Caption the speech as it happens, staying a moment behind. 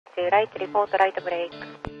2 right, report right brake.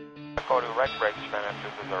 Call right brake, Japan Air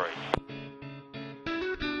 208.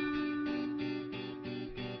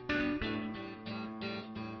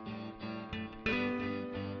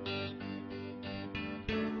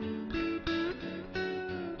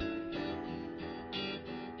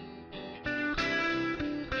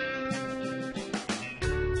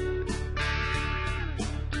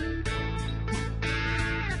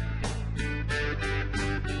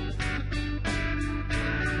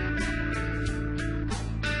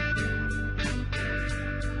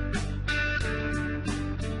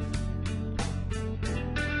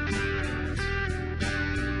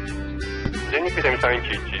全日空南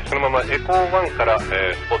311、そのままエコー1から、ス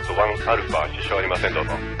ポット1アルファ、支障ありません、どう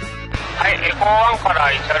ぞ。はい、エコー1か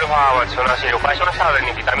ら1アルファは支障なしに了解しました。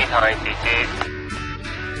全日空南311。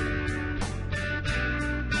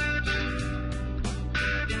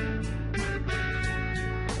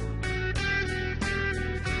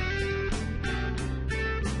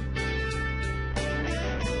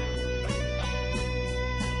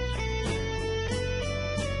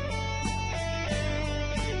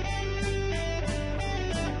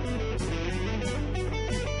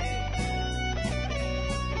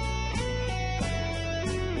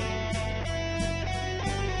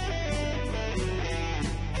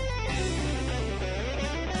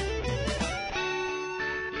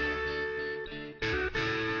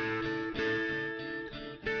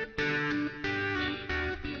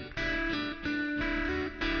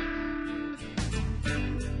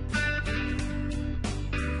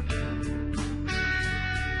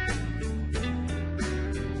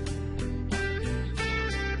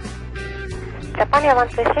Japan Air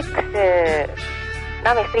 126,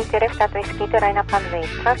 runway 32 left at whiskey to line up runway,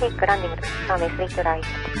 traffic landing, runway 32 right.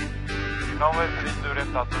 Runway 32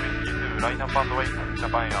 left at whiskey to line up runway,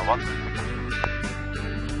 Japan Air 126.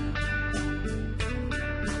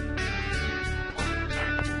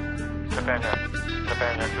 Japan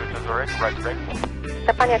Air 220, right brake.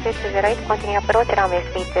 Japan Air 220 right, continue approach runway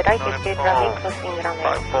 32 right, dispute runway, crossing runway.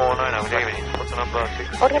 549, good evening, spot number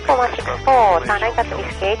 6. Oriental 164, turn right at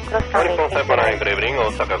whiskey 8, cross runway 32 right. Good evening,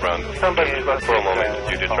 Osaka ground. Stand by for a moment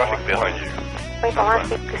due to traffic behind you. Oriental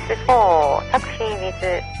 164, taxi with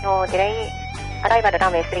no delay, arrival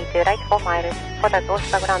runway 32 right, 4 miles, for the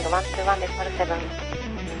Osaka ground 121.7.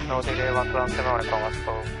 No delay, 117, Oriental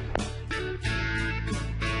 164.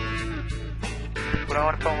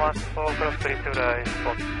 Ground 114, cross 32 right,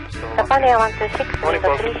 spot. Japan Air 126 with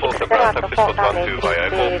 360 at 4 runway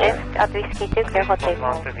 32 left at whiskey 2, clear for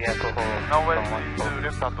takeoff. Runway 32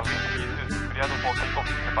 left at whiskey 2, cleared for takeoff,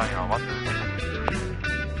 Japan Air 126.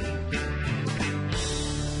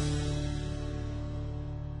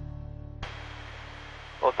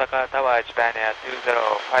 Osaka Tower, Japan Air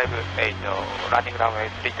 2058, running runway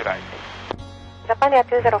 32 right. Japan Air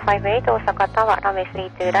 2058, Osaka Tower, runway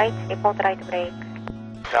 32 right, report right brake.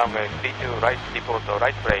 Runway 32 right, report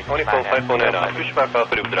right brake. Only for 549, push back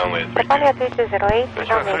approved runway. Japan Air 2208,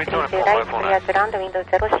 runway 32 right, clear to land, window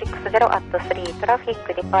 060 at 3, traffic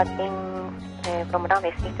departing from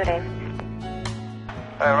runway 32 left.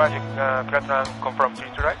 Roger, clear to land, confirm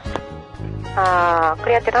 32 right.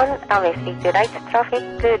 Clear to land, runway 32 right, traffic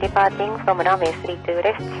departing from runway 32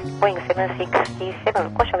 left, Boeing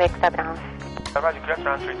 767, caution wake turbulence. Roger, clear to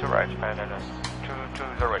land 32 right, and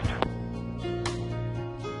 2208.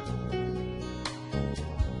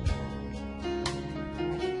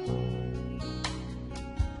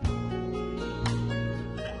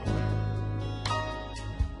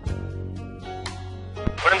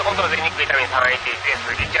 フロントコントロール全日空南311で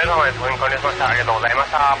す。リッチアルファまで投入完了しました。ありがとうございま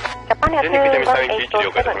した。Japan Air 218,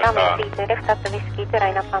 runway 32 left at whiskey to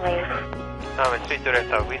line up runway. Runway 32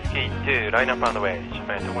 left at whiskey 2, line up runway,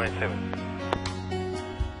 Japan 27.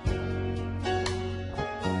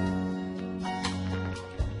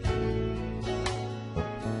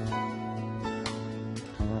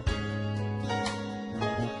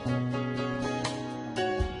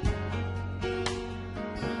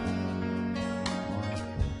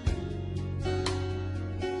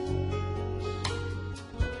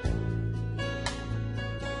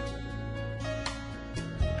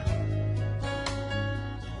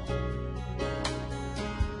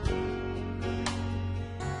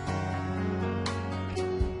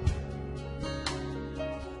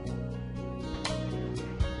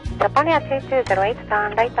 Japan Air 2208,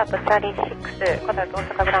 turn right at 36, quarter to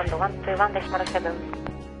Osaka ground 121.7.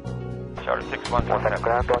 Charlie 6117.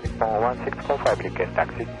 Ground on Nippon 1645, request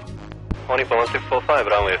taxi. Only for 1645,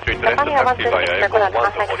 runway 32 left, Japan Air taxi via 126, Echo 1 to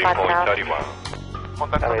contact holding point departure. Charlie 1.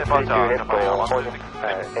 Contact Runway departure, 32 Japan Air left,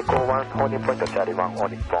 126. Echo 1, holding point Charlie 1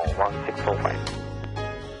 on Nippon 1645.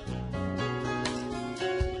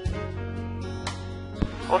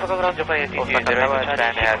 大阪グランジャパンエア TT 0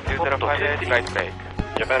 208 ライトブレイク。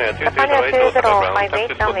Japan Air ジャパンエア 208 Osaka ground,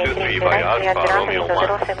 2058 ランウェイtaxi 32 spot 2 ライ via トクリア Alpha トランウェイ Romeo 1.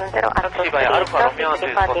 070アルトタクシーバイアルファロミオデ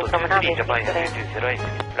パーティングフロムランウェイジャパンエア208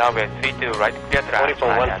ランウェイ32ライトクリアトラン Nippon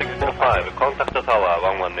 1645, contact tower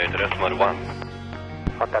 118.1.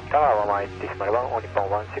 Contact Tower 118.1 on Nippon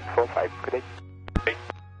 1645. Good day.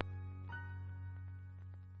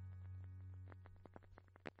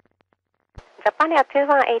 Japan Air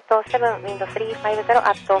 21807 wind 350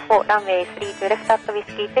 at 4 runway 32 left at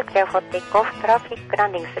whiskey 2 clear for takeoff traffic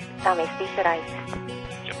landings runway 32 right.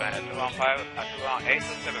 Japan Air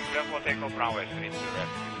 215 clear for takeoff runway 32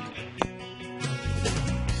 left.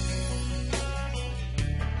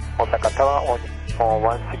 Osaka Tower on Nippon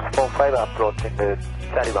 1645 approaching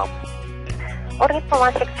Charlie 1. All Nippon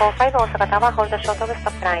 1645 Osaka Tower hold short of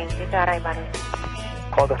stop line with arrival.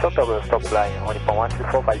 Hold short of stop line on Nippon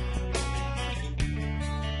 1645.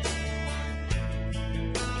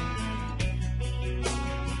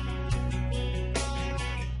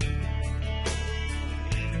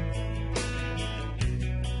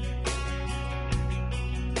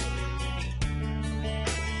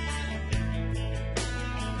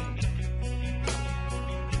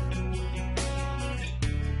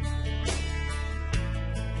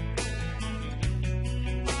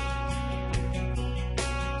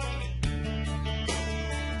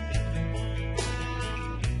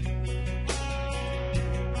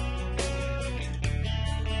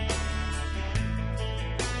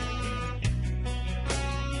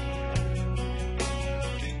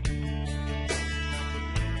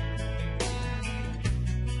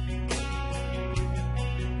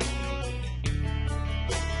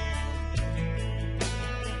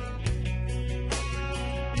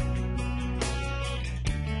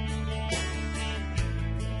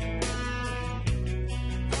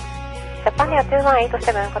 Japan Air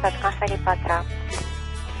 2187 contact cancel departure.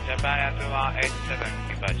 Japan Air 2187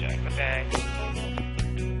 departure. Good day.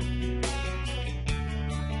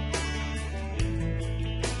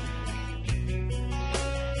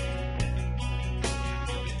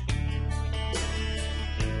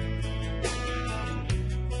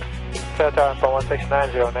 Clear Tower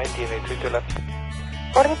 1690 19 left.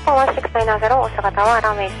 All Nippon 1690 Osaka Tower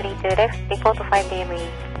runway 32 left report 5 DME.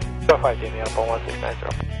 5 DME Nippon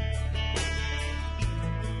 1690.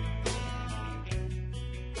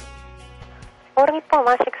 All Nippon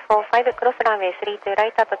 1645 cross runway 32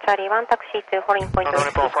 right at Charlie 1 taxi to holding point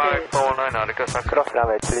Nippon 52. 549 request Cross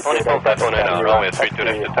runway 32 On Nippon 549 runway 32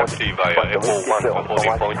 left, taxi via F1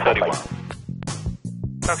 holding point Charlie 1.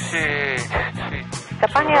 Taxi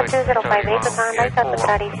Japan Air 2058 turn right at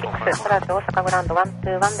Charlie 6 approach Osaka ground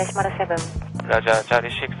 121.7. Roger, Charlie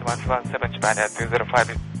 6 117 Japan Air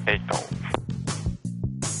 2058.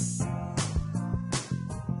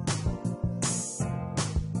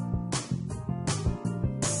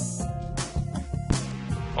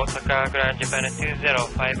 Osaka Grand Japan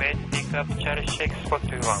 2058, pick up Charlie 6 spot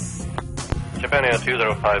 21. Japan Air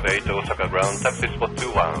 2058 Osaka ground, taxi spot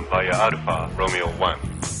 21 via Alpha Romeo 1.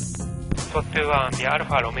 Spot 21, the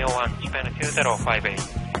Alpha Romeo 1, Japan 2058.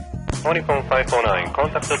 On Nippon 549,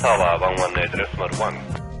 contact tower 118.1.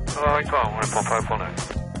 Nippon 549.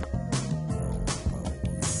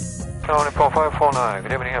 Nippon 549,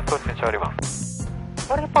 good evening, approaching Charlie 1.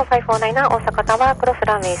 All Nippon 549 Osaka Tower cross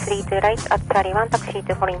runway 32 right at Charlie 1 taxi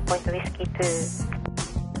to holding point whiskey 2.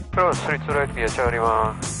 Cross 32 right via Charlie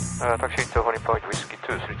 1, taxi to holding point whiskey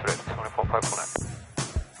 2, 32 right, Nippon 549.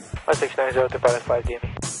 1690 to pilot 5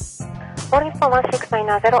 DME. All Nippon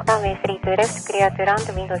 1690 runway 32 left clear to land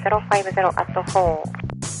window 050 at 4.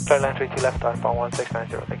 Flight line 32 left on Nippon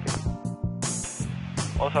 1690, thank you.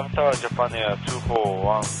 Osaka Tower Japan Air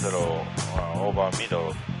 2410 over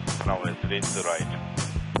middle runway 32 right.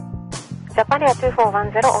 Japan Air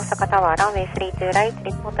 2410 Osaka Tower runway 32 right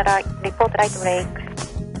report right brake.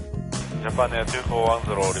 Japan Air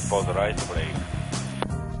 2410 report right brake.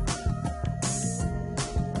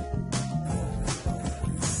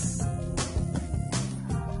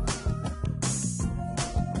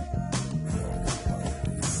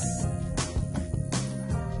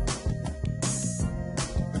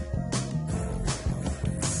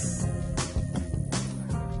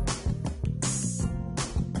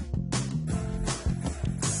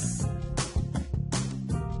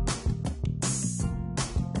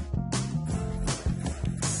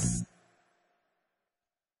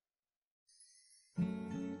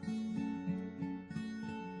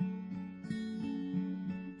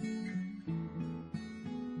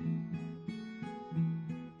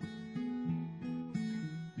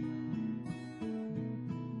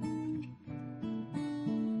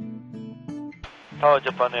 Tower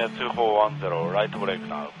Japan Air 2410, right break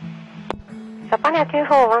now. Japan Air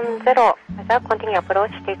 2410, Azure continue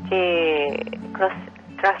approach to cross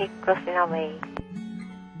traffic cross runway.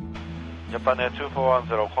 Japan Air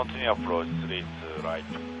 2410, continue approach 32 right.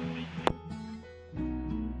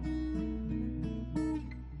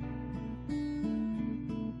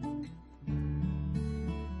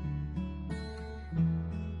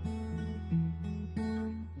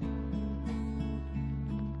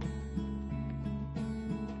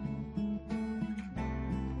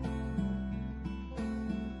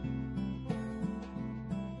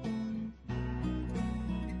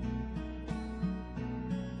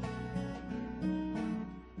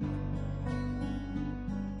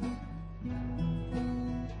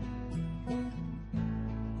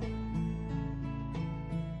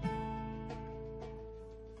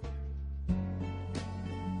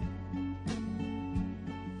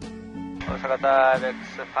 Osaka Ibex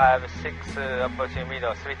 56 approaching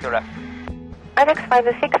middle, 3 to left. Ibex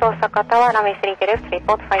 56 Osaka Tower, runway 3 to left,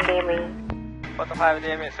 report 5 DME. Report 5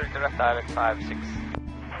 DME, 3 to left, Ibex 56.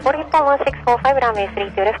 For Nippon 1645, runway 3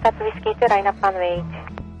 to left at Whiskey 2, line up and wait.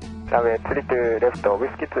 Runway 3 to left,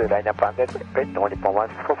 Whiskey 2, line up and wait, on Nippon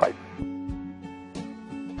 1645.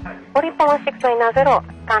 For Nippon 1690,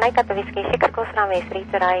 turn right at Whiskey 6, cross runway 3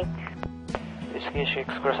 to right. Whiskey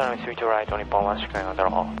 6, cross runway 3 to right, on Nippon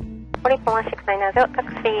 1690. For Nippon 1690,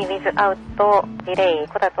 taxi without delay,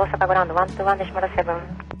 code at Osaka ground 121.7.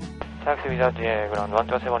 Taxi without delay, ground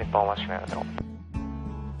 127, Nippon 1690.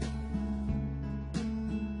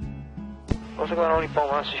 Osaka ground Nippon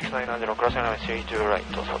 1690, cross runway 3 to right,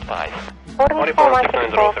 so 5. For Nippon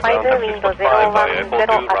 1645, window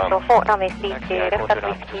 010 at 4, runway 3 to left at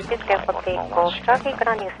Whiskey 2, clear for takeoff, traffic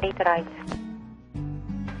running 3 to right.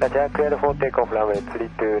 Roger, clear for takeoff, runway 3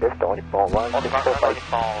 to left, on Nippon 1645.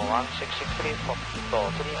 Nippon 1663, Foxtrot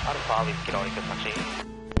 3 Alpha with kilometer taxi.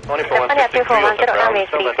 Japan Air 2410, runway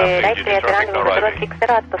 3 to right, clear to landing 060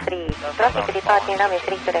 at 3. Traffic departing runway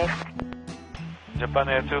 3 to left. Japan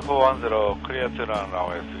Air 2410, clear to run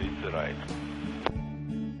runway 3 to right.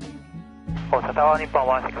 Osaka Tower, Nippon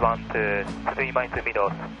 1612, 3 miles to middle,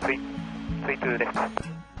 3 to left.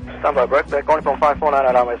 Standby, break on Nippon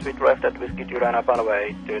 549, runway 3 to left at Whiskey 2, line up on the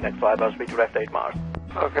way to next 5 hours, 3 to left 8 miles.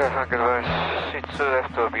 Okay, thank you guys. 3 to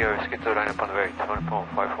left, via Whiskey 2, line up on the way, on Nippon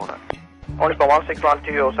 549. On Nippon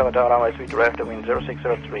 1612, Osaka Tower, runway 3 to left, wind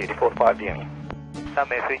 0603, report 5 DME.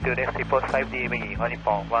 Runway 3 to left, report 5 DME, on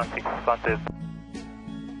Nippon 1612.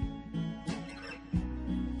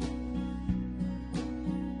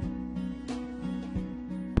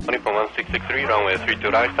 Nippon 1663, runway 3 to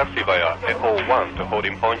right, taxi via Echo 1 to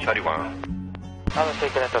holding point Charlie 1. Runway 3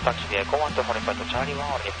 to left, taxi via Echo 1 to holding point Charlie 1,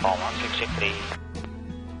 on Nippon 1663.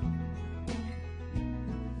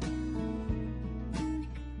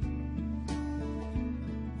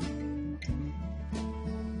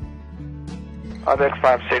 Ibex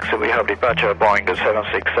 56, we have departure Boeing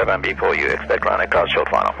 767 before you expect runway car short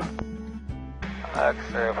final.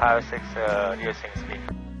 Ibex 56, reducing speed.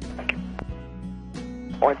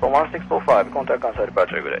 On Nippon 1645, contact Kansai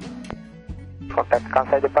departure, good day. Contact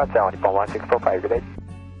Kansai departure, on Nippon 1645, good day.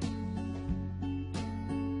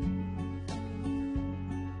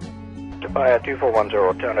 Japan Air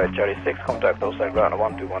 2410, turn right Charlie 6, contact Osaka ground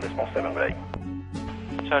 121.7, good day.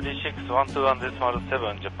 Charlie 6,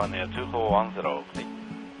 121.7, Japan Air 2410, good day.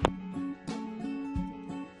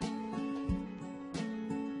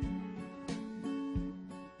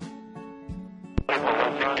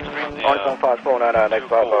 On Nippon 549, next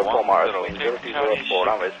 5 hours, 4 miles, wind 0304,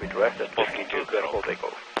 runway 3 to left at Whiskey 2, clear for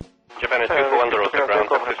takeoff. Japan Air 2410, ground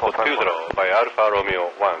taxi spot 20 by Alpha Romeo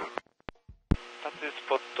 1. Taxi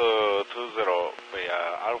spot 20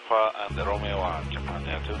 via Alpha and Romeo 1, Japan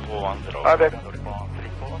Air 2410. Ibex. On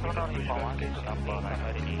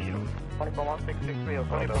Nippon 1663, On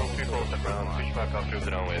Nippon 2410, ground switch back up to the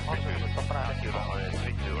runway 32.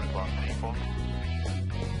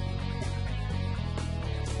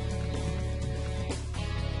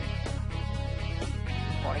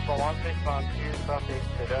 On Nippon 1612, traffic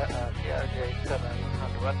to the CRJ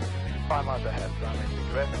 700, 5 miles ahead, runway 3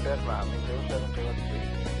 to left, dead runway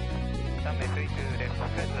 0703. Runway 3 to left, on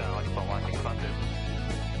Nippon 1612.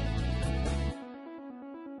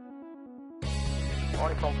 On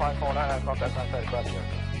Nippon 549, contact Kansai departure.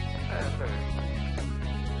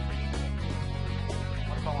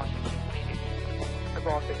 On Nippon 1663.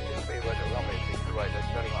 Nippon 1663, roger, runway 6 to right, that's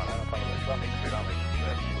 31, runway 3, runway 2 to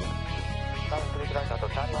left. Runway 3 to right, at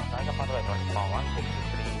Charlie 1, line up on the right, on Nippon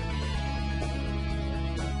 1663.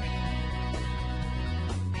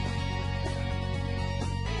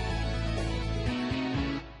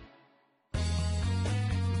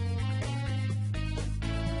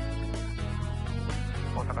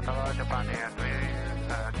 Japan Air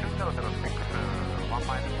 2006, 1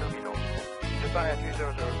 minus 2 middle. Japan Air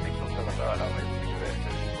 2006, Osaka Airways,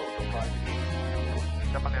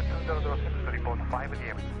 Japan Air 2006, report 5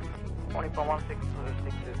 DM. Morning from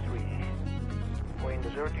 1663. Wind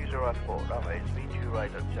 020 at 4, runway 32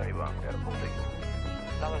 right at Charlie 1, clear for takeoff.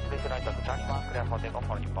 Runway 32 right at Charlie 1, clear for takeoff,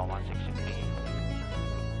 morning from 1663.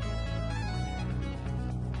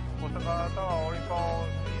 Osaka Tower, Oricon,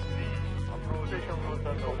 Station route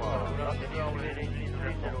and over.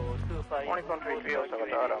 Oricon 33, Osaka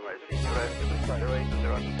Tower, runway 32 right,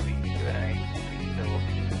 0803,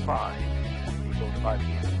 5, equals 5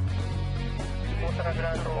 PM. Osaka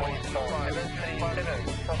Grand Road, 737,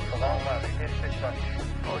 soft runway,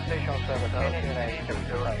 all stations Osaka Tower,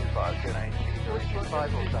 29005,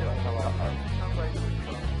 29005, Osaka Tower,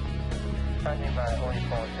 standing by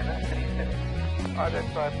Oricon 737. Ibex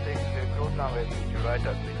 56, close runway 32 right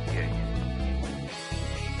at 58.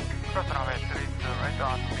 Cross runway 32 right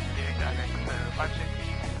at 58, Ibex 56.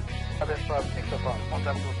 Ibex 56 upon,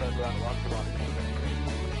 contact to third ground 121.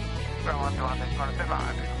 Ground 121, corner 7,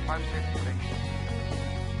 Ibex 56, please.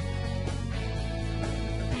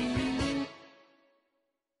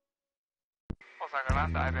 Osaka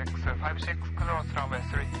land, Ibex 56, cross runway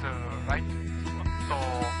 32 right, to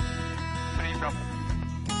 3 Bravo.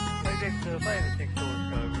 Ibex 56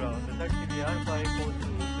 ground, taxi Alpha equals to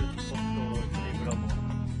spot 3 Bravo.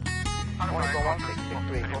 Alpha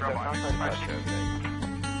 1663, contact outside departure.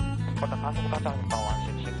 Contact outside departure,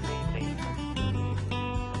 1663, please.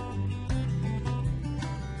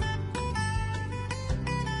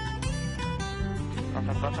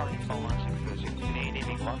 Contact departure, 1663,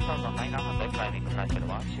 leaving 1900, climbing Nightshot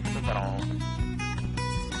 160.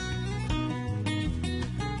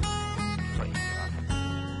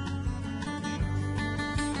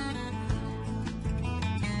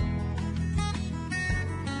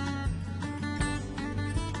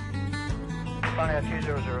 Japan Air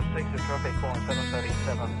 2006, traffic cone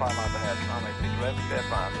 737, 5 miles ahead, runway 6 left, clear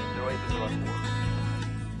path, 0804.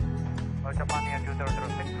 Japan Air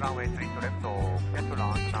 2006, runway 3 to left, get to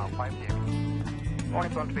launch now, 5 PM. Morning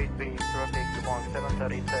from 33, traffic cone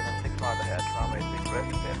 737, 6 miles ahead, runway 6 left,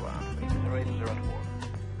 clear path, 0804.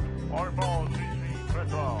 Morning from 33, press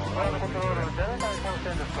on. Ground control,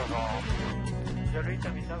 0.3ですけど、JAL 伊丹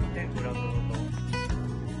3点グラウンドの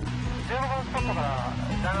15番スポットから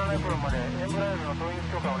7レープルまでエンブライルのトーイン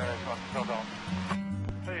グ許可お願いします。どうぞ。は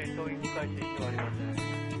い、トーイング開始必要ありません。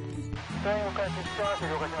トーイング開始必要なく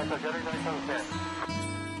了解しました。JAL 伊丹3点。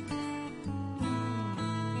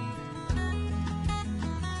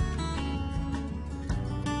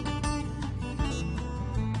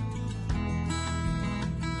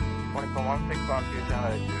Morning from 1612,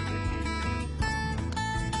 generate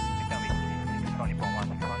to Nippon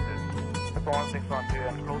 1612. 1612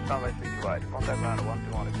 and close runway 3 right, contact ground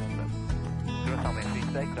 121 is contact. Close runway 3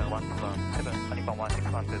 6 and 117, Nippon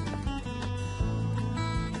 1612.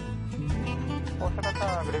 Osaka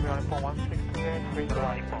Tower, good evening, Nippon 168, free to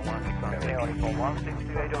Nippon 168. Nippon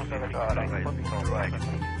 168, Osaka Tower, runway 3 right,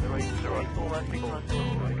 0804.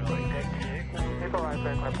 Nippon right,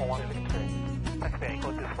 Nippon 168. Taxi, go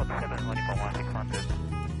to spot 7, Nippon 1612.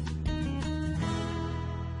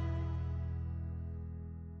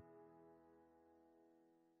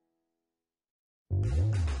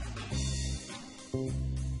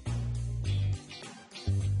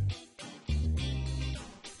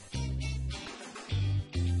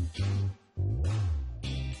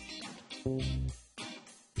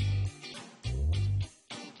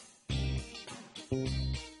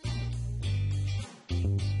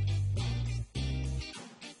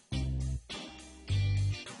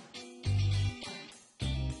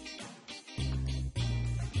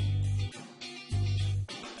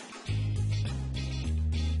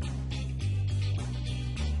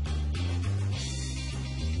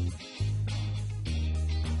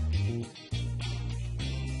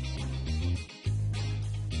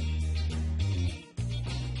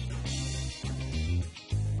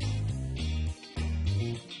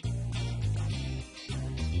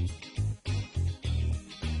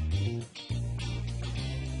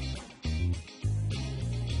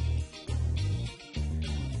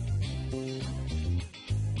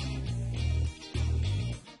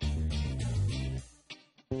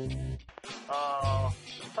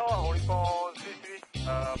 Tower, Oricon 33,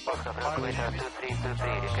 Osaka Flight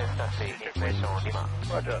 2323, request taxi, information Lima.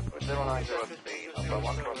 Roger, 0903, number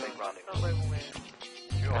 1 crossing grounding. Oricon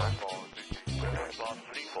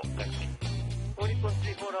 34, taxi. Oricon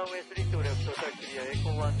 34, runway 3 to left, taxi,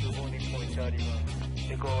 Echo 1 to morning point, Charlie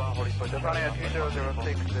 1. Echo 1, Oricon, Japan Air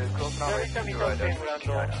 2006, close runway 3 right,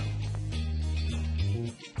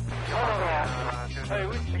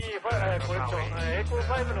 ウイスキーコレクション、エコー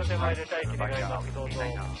5の手前で待機願います。どうぞ。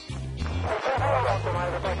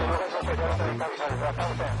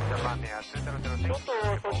ちょっと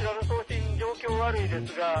そちらの送信状況悪いで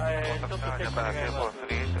すが、ちょっとチェック願います。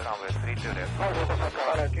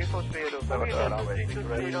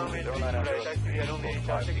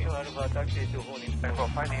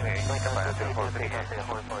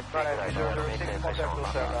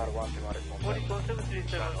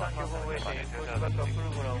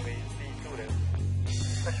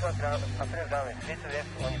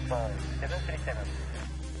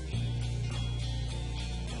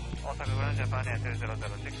大阪グランジャパンエア2006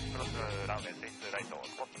クロスランウェイ32ライト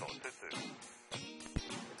スポット22。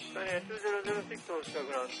2006大阪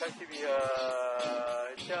グランタキビア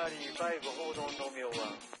チャーリー5報道ロミオ1。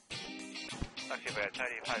タキビアチャ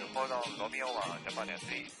ーリー5報道ロミオ1ジャパンエア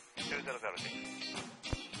32006。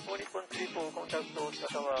オリポン34コンタクト大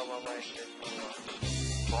阪タワー1マイルです。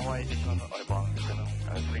1マイルでします。アルバン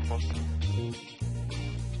734ポスト。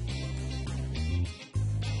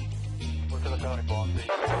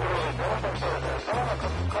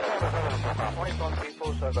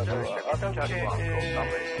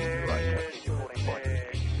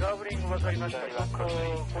ガーブリング分かりました。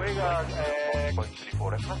声が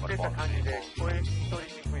発れた感じで声取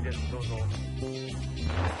りにくいです。どうぞ。はい、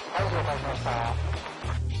了解しました。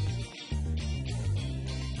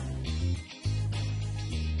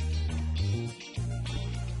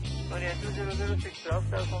2006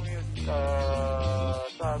 after commute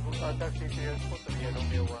serve taxi to your spot near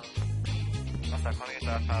Romeo 1. After commute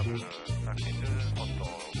serve taxi to spot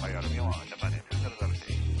by Romeo 1 Japan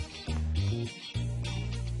 2006.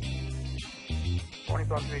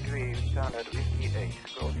 2133 standard whiskey 8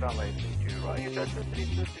 cross runway 32 right. Cross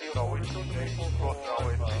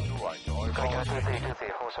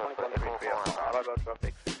runway 32 right. Arrival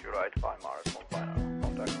traffic 32 right 5 miles from final.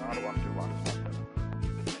 Contact R121.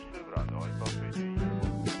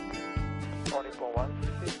 Nippon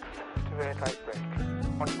 16 to 8 right break.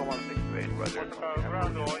 Nippon 16 to 8 roger.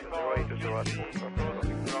 Ground runway 32 right.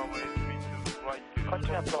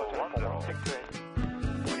 Continue approach Nippon 16 to 8.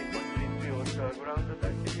 Nippon 32 Osaka ground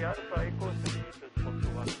taxi Alpha Echo 3 to spot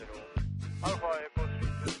 10. Alpha Echo 3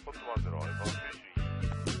 to spot 10 Alpha 3.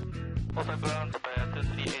 Osaka ground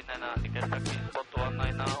 2389 ticket taxi spot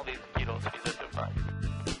 19 now with kilo 3025.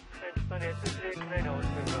 S389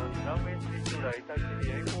 Osaka ground runway 32 right taxi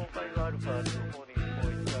Echo 5 Alpha to morning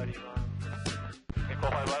point Charlie 1. Echo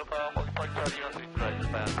 5 Alpha morning point Charlie 1 with right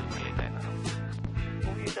Japan 2389.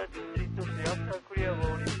 Commuter 232 after clear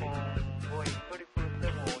ball Nippon Boeing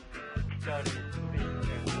 777 Charlie 3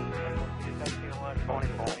 taxi on Alpha.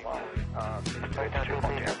 Nippon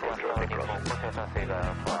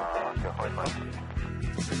 1 632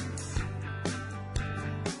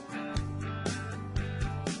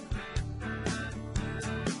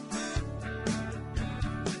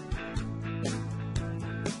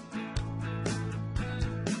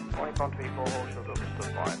 Country 4 shows up to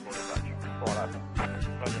 5 for dispatch. 4 arrival.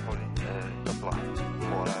 Roger holding. Stop 1.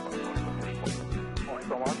 4 arrival.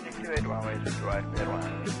 Nippon 168 runway 6 right.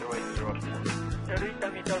 Airlines 0804. ルイタ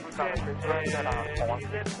ミタブ線、以前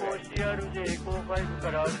方 CRJ エコー5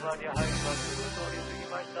からアルファに入ります。ルートを通り過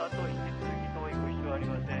ぎました後、引き続き遠いく必要あり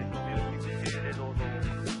ません。ロメオ6系でどうぞ。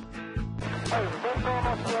はい、前方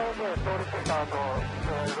の CRJ 通り過ぎた後、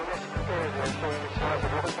ルメ6系で所有します。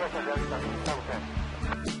了解しました。ジャーリーさん、タブ線。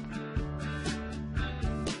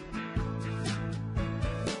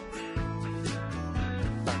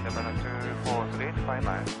Japan 243 5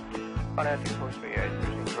 miles. Connecting for 38,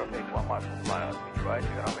 using traffic 1 mile from final. Speed right,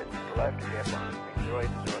 runway 6 left, Airlines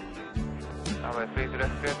 0803. Runway 3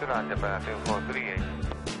 left, clear to land Japan 2438.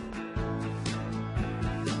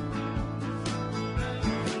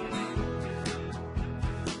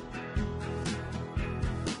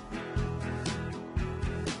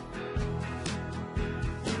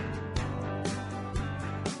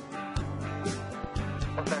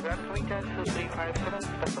 Osaka 237,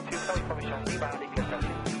 stop 25 information, rebound, ticket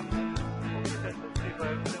taxi.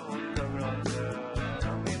 168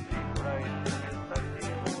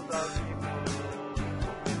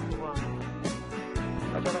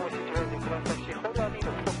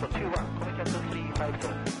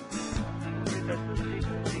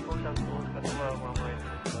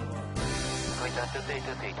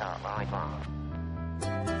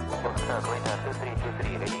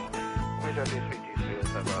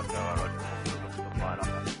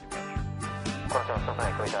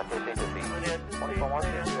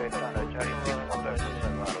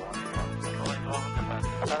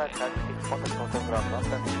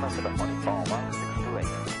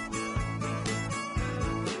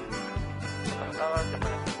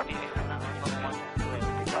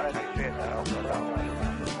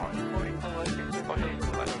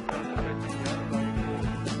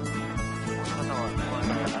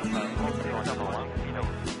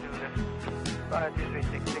 Japan Air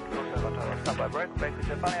 2366, Osaka Tower, standby break, break to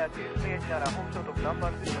Japan Air 2389, hold short of number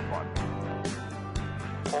 2 stop line.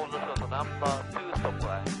 Hold short of number 2 stop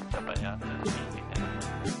line, Japan Air 2389.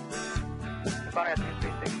 Japan Air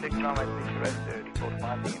 2366, runway 3 rest, report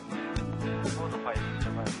 15. Hold 5,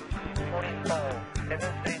 Japan Air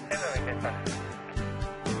 737 request taxi.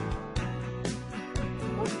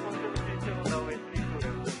 Hold 737, runway 32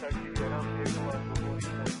 left, taxi via runway 41 to boarding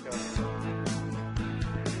point Charlie.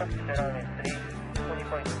 Taxi to runway 3, boarding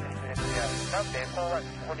point to left via runway 41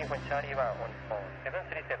 to boarding point Charlie 1 on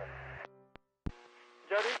 737.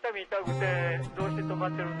 ジャルインタビー痛くてどうして止ま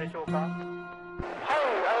ってるんでしょうか。はい、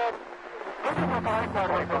どこのタイプあ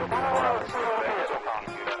るんですか。は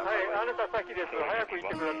い、あなた先です。早く行っ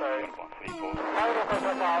てください。はい、わかり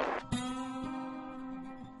ました。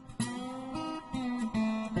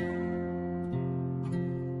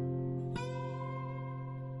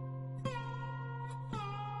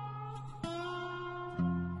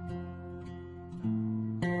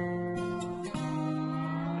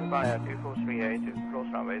Japan Air 2438 to cross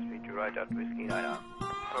runway 32 right at Whiskey 9.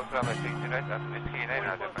 Cross runway 32 right at Whiskey 9,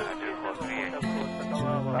 Japan Air 2438.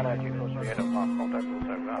 Japan Air 2438 of Mark, contact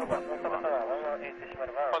Osaka ground 121.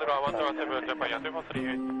 Padua 117, Japan Air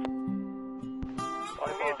 2438.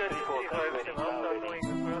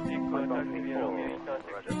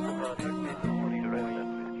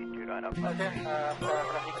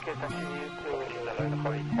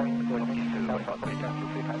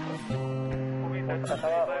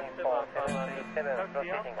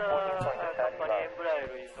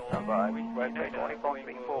 Number right rate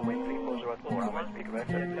 20.34, wind 340 at 4, runway speed west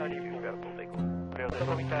at 52 vertical takeoff. Clear the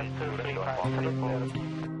Japan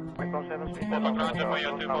 7 speed Osaka ground, Japan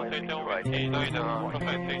Air 2438 on Whiskey 9, runway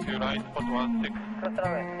 32 right, spot 16. Cross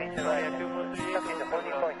runway 32 right, taxi to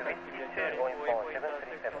boarding point Whiskey 2 going for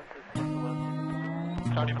 737.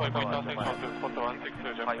 Charlie 5 point passing on to spot 16,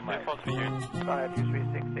 Japan Air 2438. Japan Air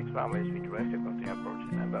 2366, runway speed west to continue approach,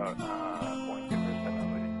 number point 2%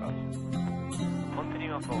 waiting pass.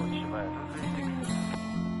 Continue approach, Japan Air 2366.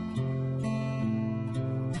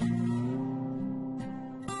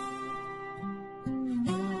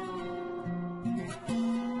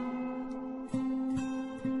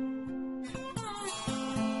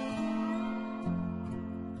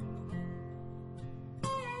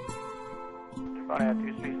 Japan Air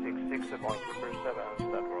 2366, point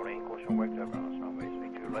 247, start rolling, caution vector ground, runway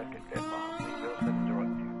 32 left at gate 1,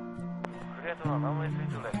 3072. Clear to runway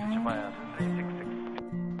 32 left, Japan Air 2366.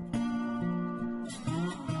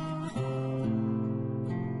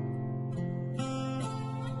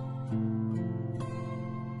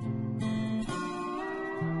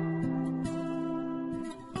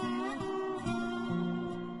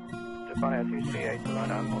 Japan Air 238 to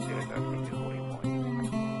line up, continue taxi to holding point.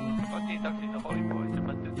 Continue taxi to holding point,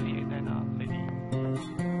 Japan 2389, ready.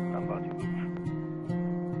 Number 2.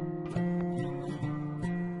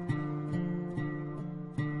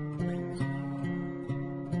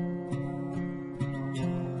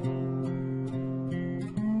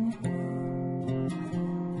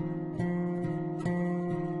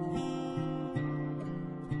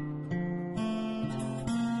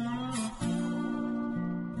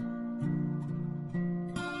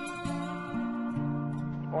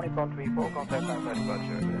 Nippon 34, contact outside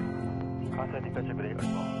departure. Outside departure, believe it or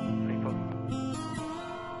not. 34.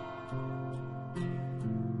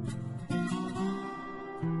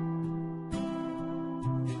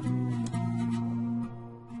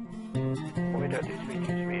 Moving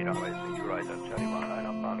 3323, runway 32 right at Charlie 1 line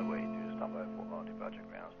up on the way to standby for departure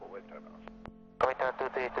grounds for wake turbulence. Commander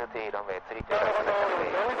 2323, runway 32 right at Charlie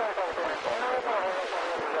 1.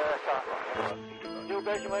 了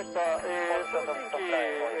解しました。再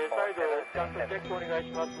度ちゃんとチェックお願いし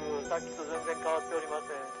ます。さっきと全然変わっておりませ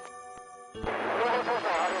ん。情報操作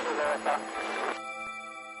ありがとうございました。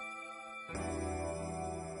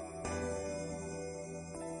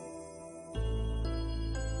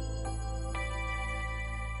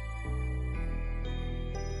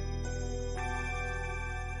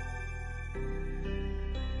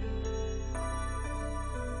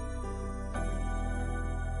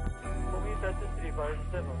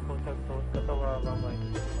Contact Osaka Tower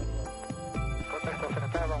 112. Contact Osaka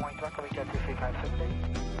Tower 112, coming at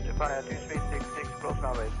 2357. Japan Air 2366, close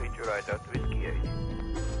runway 32 right at Whiskey 8.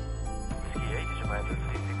 Whiskey 8, Japan Air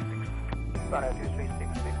 2366. Japan Air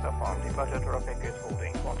 2366, affirm departure traffic is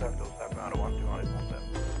holding. Contact Osaka ground 1217.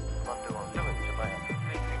 1217, Japan Air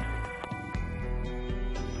 2366.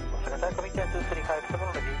 Osaka Tower, coming at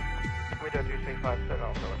 2357, ready. Coming at 2357,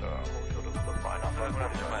 Osaka Tower, hold short of the fine number.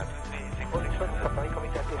 Japan Air 2366. Holding short of the fine,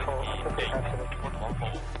 coming at 24, 2357. Spot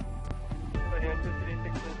 14. Area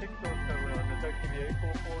 2366, Osaka ground, taxi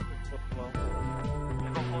One